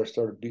stepfather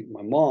started beating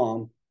my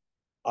mom.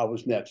 I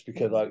was next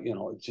because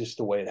it's just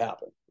the way it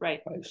happened.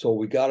 Right. So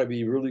we got to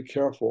be really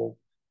careful.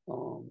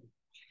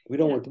 We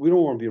don't want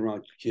to be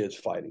around kids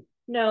fighting.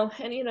 No,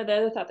 and the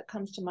other thought that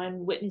comes to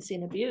mind,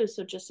 witnessing abuse.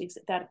 So just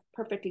that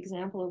perfect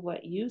example of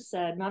what you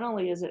said. Not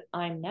only is it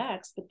I'm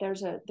next, but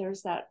there's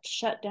that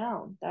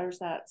shutdown. There's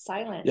that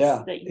silence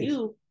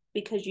that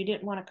because you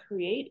didn't want to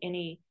create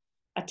any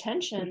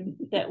attention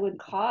that would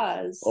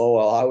cause. Oh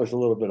well, I was a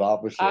little bit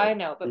opposite. I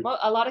know, but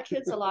a lot of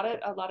kids, a lot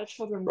of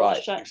children will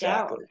shut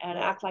down and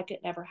act like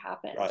it never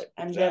happened. Right,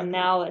 and then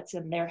now it's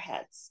in their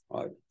heads.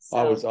 Right. So,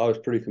 I was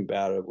pretty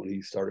combative when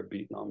he started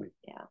beating on me.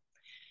 Yeah.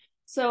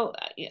 So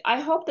I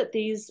hope that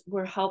these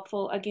were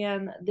helpful.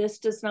 Again, this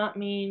does not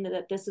mean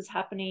that this is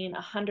happening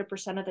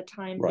 100% of the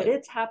time, but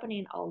it's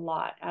happening a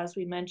lot. As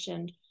we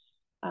mentioned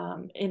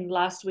in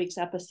last week's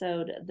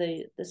episode,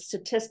 the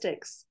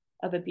statistics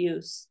of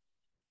abuse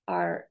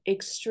are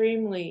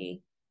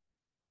extremely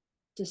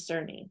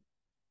discerning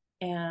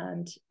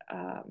and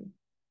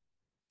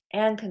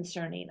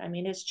concerning. I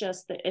mean, it's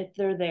just that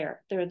they're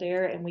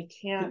there, and we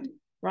can't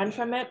run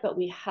from it, but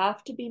we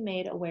have to be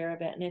made aware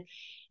of it. And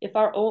if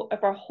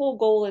our whole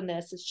goal in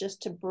this is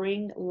just to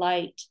bring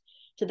light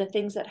to the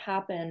things that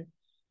happen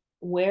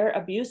where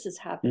abuse is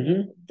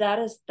happening,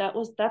 that's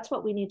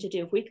what we need to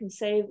do. If we can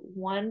save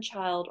one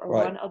child or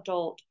one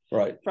adult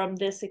from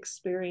this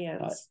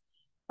experience,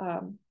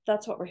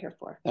 that's what we're here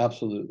for.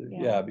 Absolutely.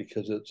 Yeah,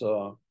 because it's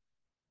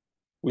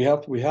we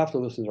have to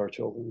listen to our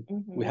children.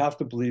 Mm-hmm. We have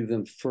to believe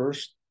them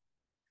first,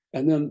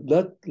 and then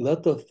let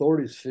the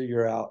authorities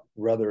figure out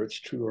whether it's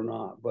true or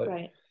not. But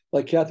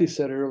like Kathy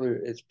said earlier,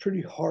 it's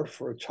pretty hard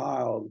for a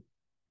child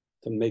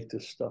to make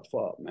this stuff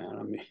up, man.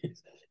 I mean,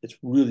 it's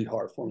really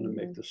hard for them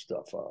to make this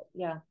stuff up.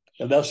 Yeah.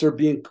 Unless they're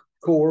being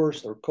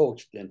coerced or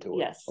coached into it.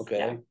 Yes. Okay.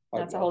 Yeah.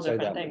 That's a whole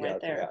different thing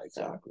right there. Yeah,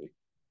 exactly.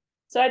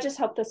 So I just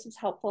hope this was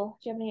helpful.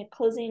 Do you have any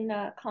closing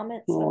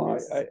comments? No,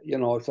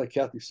 it's like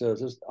Kathy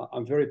says,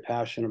 I'm very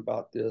passionate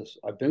about this.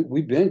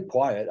 We've been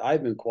quiet.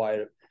 I've been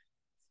quiet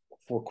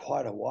for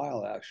quite a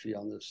while, actually,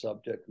 on this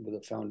subject with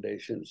the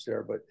foundations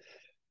there. But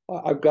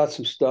I've got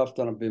some stuff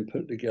that I've been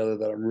putting together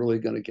that I'm really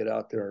going to get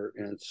out there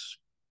and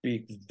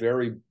speak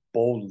very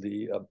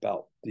boldly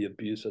about the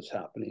abuse that's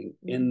happening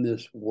in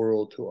this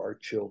world to our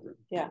children.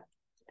 Yeah.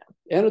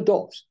 And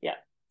adults. Yeah.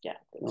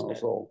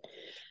 So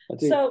I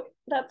think,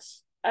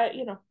 that's,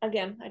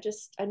 again,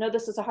 I know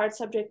this is a hard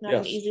subject, not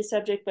an easy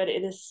subject, but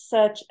it is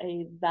such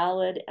a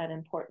valid and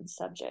important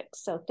subject.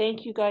 So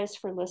thank you guys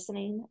for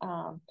listening.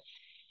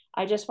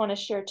 I just want to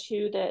share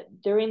too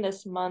that during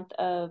this month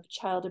of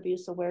Child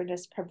Abuse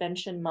Awareness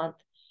Prevention Month,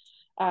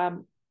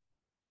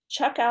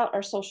 check out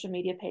our social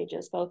media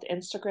pages, both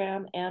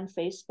Instagram and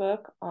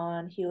Facebook,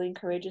 on Healing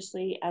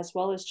Courageously, as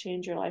well as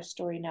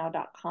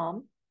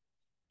ChangeYourLifeStoryNow.com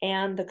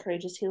and the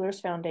Courageous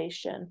Healers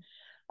Foundation.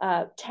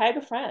 Tag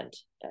a friend,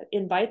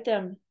 invite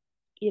them,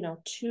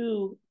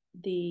 to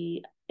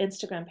the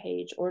Instagram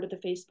page or to the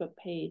Facebook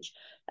page,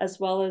 as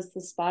well as the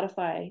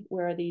Spotify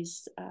where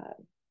these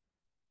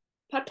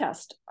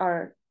podcasts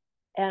are,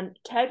 and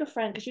tag a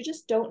friend, because you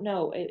just don't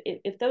know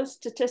if those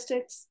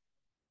statistics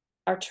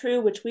are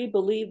true, which we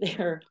believe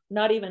they're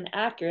not even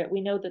accurate.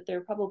 We know that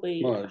they're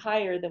probably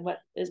higher than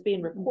what is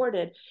being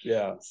reported.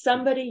 Yeah.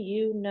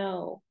 Somebody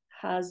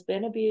has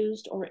been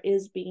abused or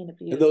is being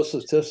abused. And those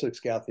statistics,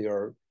 Kathy,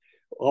 I'm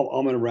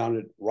going to round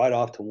it right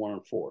off to 1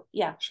 in 4.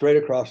 Yeah. Straight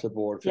across the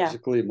board,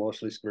 physically,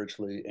 emotionally,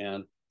 spiritually,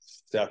 and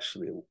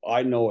sexually.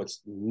 I know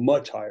it's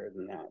much higher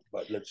than that,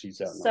 but let's use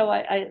that. So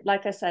I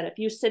like I said, if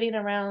you're sitting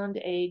around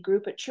a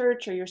group at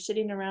church or you're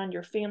sitting around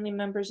your family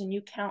members and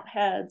you count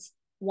heads,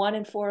 1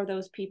 in 4 of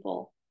those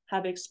people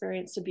have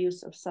experienced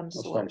abuse of some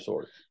sort.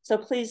 So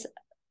please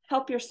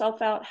help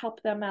yourself out,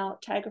 help them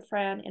out, tag a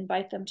friend,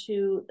 invite them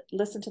to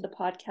listen to the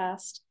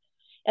podcast.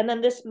 And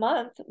then this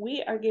month,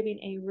 we are giving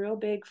a real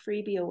big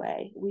freebie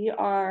away. We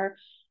are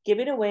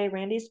giving away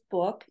Randy's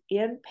book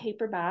in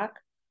paperback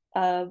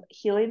of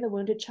Healing the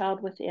Wounded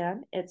Child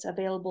Within. It's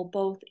available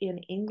both in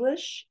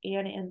English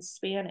and in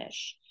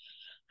Spanish.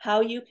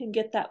 How you can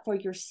get that for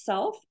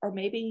yourself, or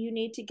maybe you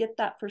need to get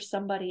that for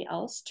somebody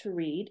else to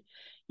read,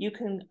 you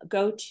can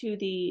go to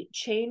the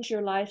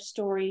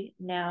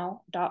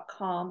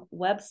ChangeYourLifeStoryNow.com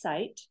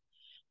website.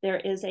 There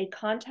is a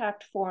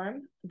contact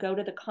form. Go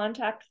to the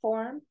contact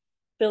form,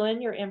 fill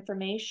in your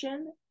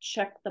information,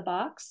 check the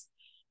box,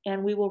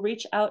 and we will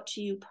reach out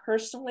to you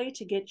personally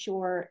to get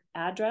your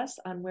address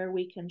on where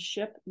we can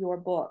ship your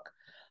book.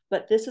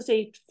 But this is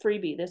a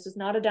freebie. This is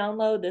not a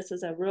download. This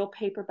is a real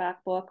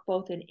paperback book,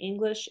 both in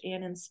English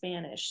and in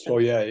Spanish. So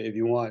yeah, if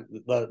you want,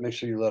 make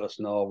sure you let us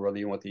know whether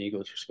you want the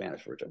English or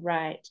Spanish version.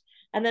 Right.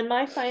 And then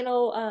my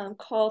final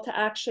call to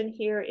action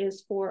here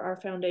is for our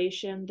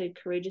foundation, the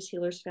Courageous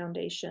Healers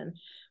Foundation.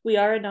 We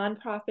are a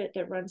nonprofit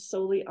that runs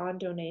solely on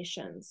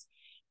donations.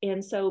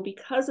 And so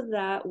because of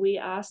that, we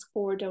ask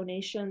for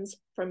donations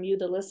from you,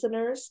 the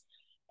listeners.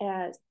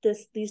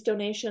 These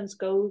donations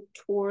go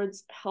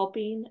towards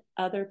helping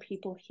other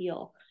people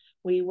heal.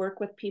 We work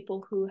with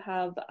people who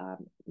have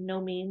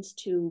no means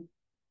to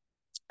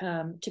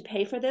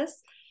pay for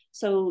this.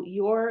 So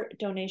your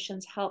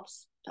donations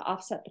helps to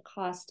offset the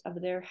cost of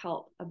their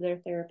help, of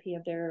their therapy,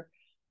 of their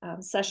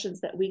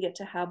sessions that we get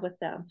to have with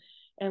them.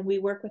 And we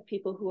work with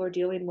people who are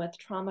dealing with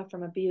trauma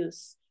from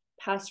abuse,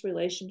 past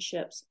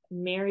relationships,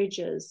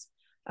 marriages,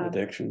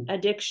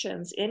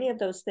 addictions, any of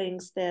those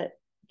things that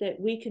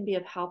we can be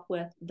of help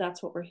with.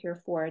 That's what we're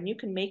here for. And you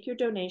can make your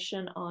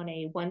donation on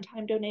a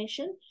one-time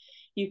donation.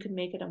 You can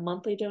make it a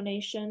monthly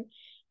donation.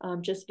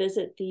 Just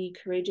visit the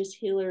Courageous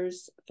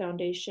Healers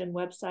Foundation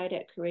website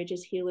at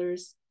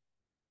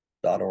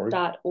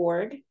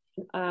courageoushealers.org.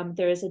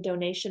 There is a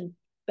donation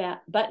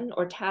button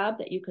or tab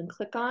that you can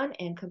click on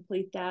and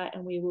complete that,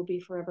 and we will be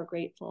forever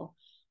grateful.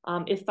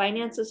 If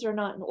finances are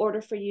not in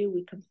order for you,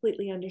 we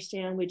completely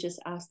understand. We just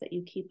ask that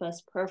you keep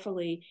us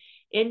prayerfully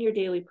in your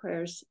daily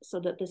prayers so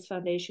that this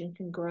foundation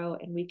can grow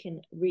and we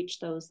can reach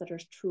those that are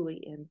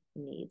truly in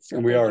need. So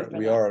and we are a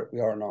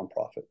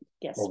nonprofit.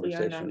 Yes, we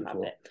are a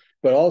nonprofit.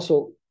 Well. But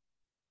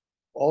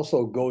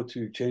also go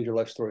to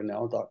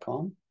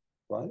ChangeYourLifeStoryNow.com,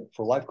 right,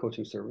 for life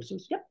coaching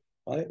services. Yep.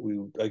 Right.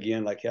 We,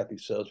 again, like Kathy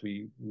says,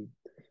 we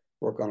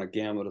work on a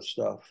gamut of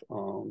stuff.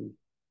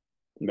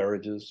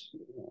 Marriages,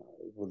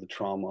 with the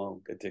trauma,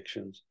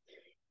 addictions,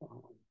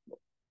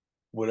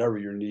 whatever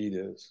your need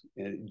is.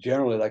 And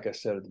generally, like I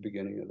said at the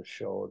beginning of the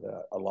show,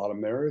 that a lot of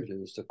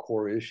marriages, the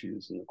core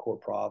issues and the core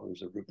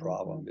problems, the root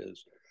problem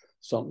is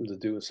something to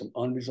do with some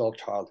unresolved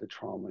childhood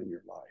trauma in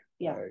your life.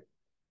 Yeah. Right?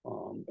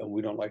 And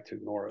we don't like to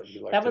ignore it.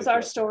 That was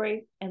our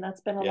story. And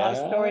that's been a lot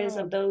of stories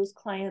of those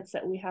clients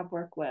that we have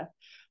worked with,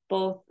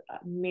 both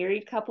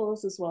married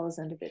couples as well as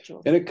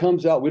individuals. And it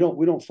comes out. We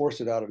don't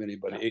force it out of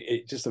anybody. No.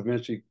 It just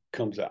eventually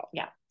comes out.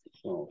 Yeah.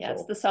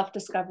 It's the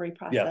self-discovery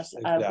process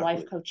of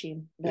life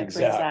coaching that brings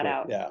that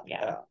out. Yeah.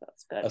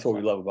 That's good. That's what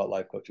we love about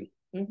life coaching.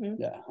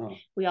 Yeah.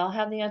 We all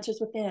have the answers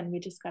within. We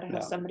just got to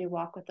have somebody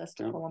walk with us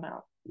to pull them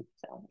out.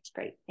 So it's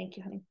great. Thank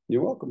you, honey.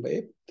 You're welcome,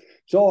 babe.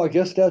 So I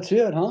guess that's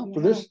it, huh? Yeah,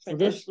 for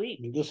this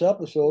week, this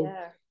episode.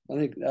 Yeah. I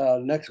think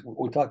next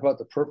we'll talk about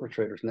the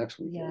perpetrators next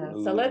week. Yeah.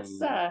 So let's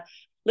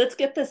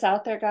get this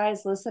out there,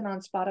 guys. Listen on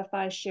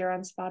Spotify, share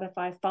on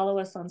Spotify, follow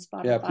us on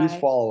Spotify. Yeah, please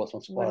follow us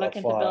on Spotify. We're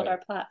looking to build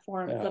our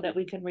platform so that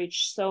we can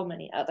reach so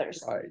many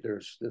others. Right.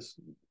 There's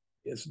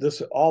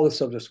all the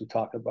subjects we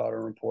talk about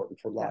are important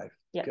for life.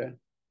 Yeah. Okay.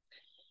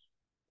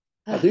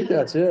 I think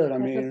that's it. I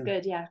mean, that's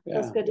good. Yeah.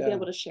 It's good to be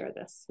able to share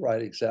this.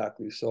 Right.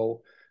 Exactly.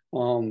 So,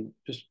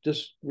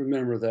 just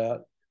remember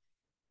that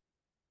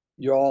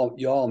you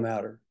all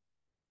matter.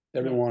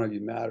 Every one of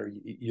you matter.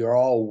 You're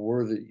all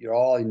worthy. You're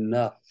all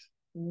enough.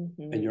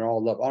 And you're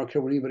all loved. I don't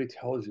care what anybody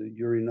tells you.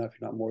 You're enough.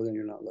 You're not more than.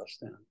 You're not less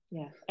than.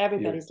 Yeah.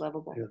 Everybody's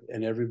lovable.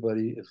 And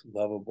everybody is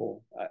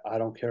lovable. I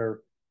don't care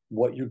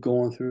what you're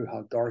going through,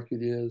 how dark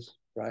it is.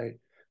 Right.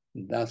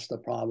 And that's the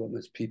problem.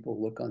 Is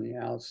people look on the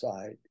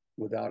outside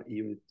without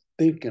even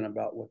thinking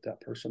about what that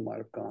person might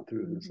have gone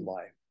through in his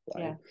life.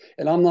 Right. Yeah.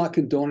 And I'm not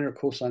condoning or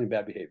co-signing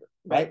bad behavior.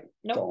 Right.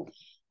 Nope.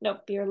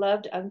 Nope. You're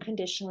loved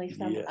unconditionally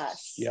from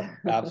us. Yeah,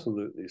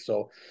 absolutely.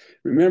 So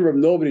remember, if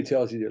nobody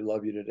tells you they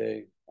love you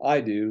today,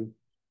 I do.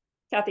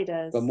 Kathy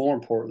does. But more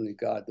importantly,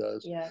 God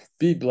does. Yes.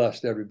 Be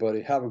blessed,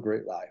 everybody. Have a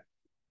great life.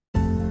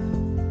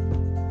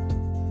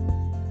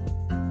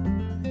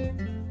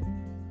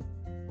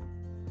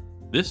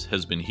 This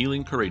has been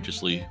Healing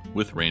Courageously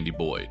with Randy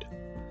Boyd.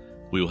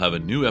 We will have a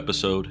new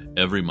episode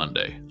every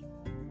Monday.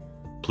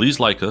 Please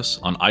like us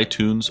on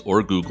iTunes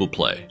or Google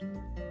Play.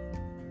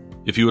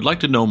 If you would like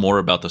to know more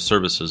about the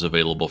services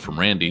available from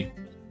Randy,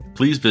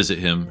 please visit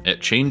him at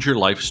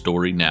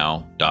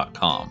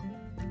changeyourlifestorynow.com.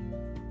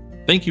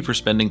 Thank you for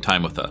spending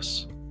time with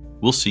us.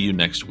 We'll see you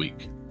next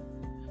week.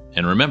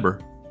 And remember,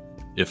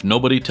 if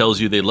nobody tells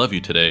you they love you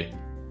today,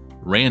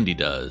 Randy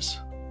does.